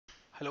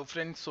Hello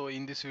friends, so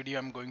in this video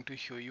I'm going to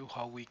show you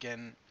how we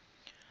can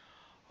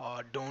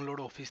download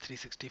Office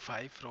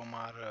 365 from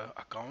our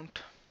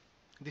account.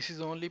 This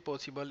is only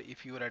possible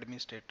if your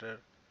administrator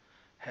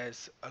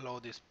has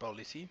allowed this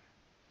policy.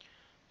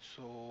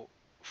 So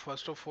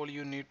first of all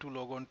you need to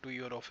log on to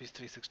your Office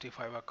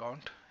 365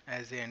 account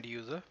as the end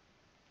user.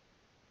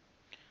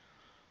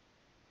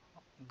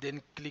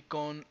 Then click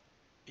on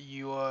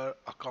your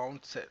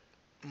account set,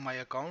 my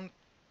account.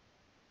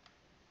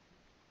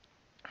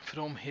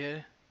 From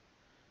here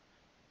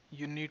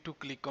you need to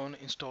click on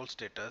install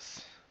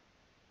status.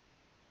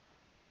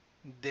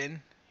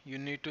 Then you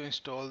need to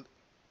install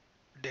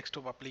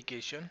desktop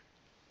application.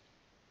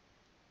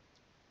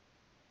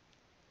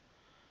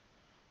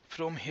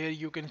 From here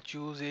you can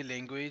choose a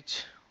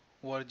language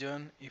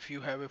version. If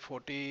you have a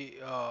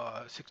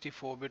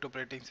 64-bit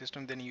operating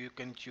system, then you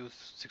can choose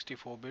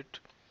 64-bit,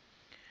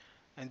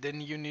 and then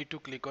you need to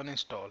click on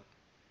install.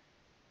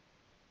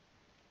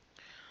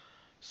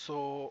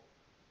 So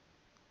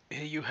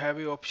here you have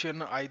a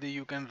option, either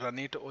you can run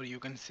it or you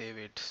can save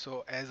it.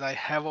 So as I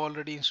have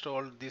already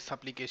installed this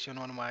application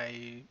on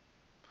my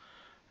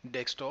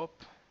desktop,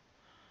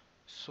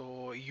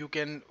 so you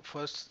can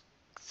first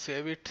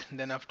save it,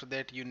 then after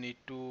that you need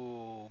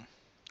to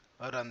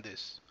run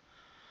this.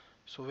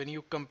 So when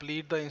you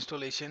complete the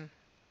installation,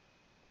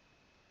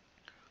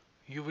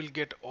 you will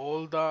get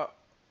all the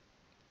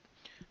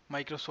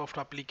Microsoft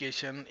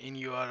application in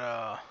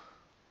your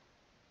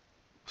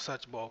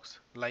search box,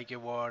 like a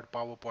Word,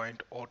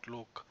 PowerPoint,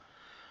 Outlook.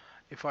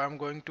 If I'm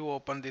going to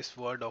open this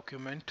Word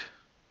document,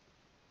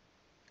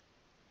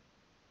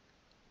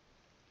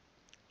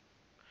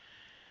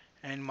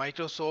 and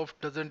Microsoft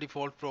doesn't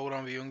default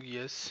program viewing,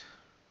 yes.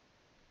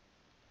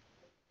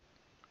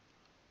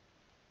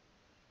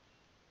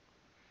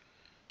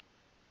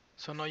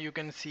 So now you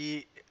can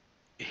see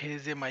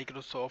here's a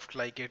Microsoft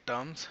like a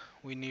terms.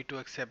 We need to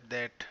accept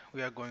that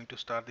we are going to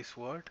start this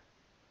Word.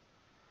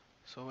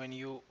 So when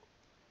you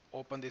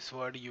open this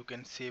Word, you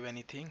can save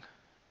anything,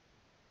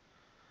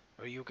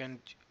 or you can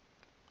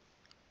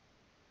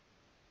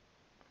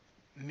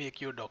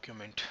make your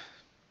document.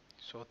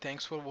 So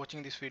thanks for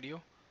watching this video.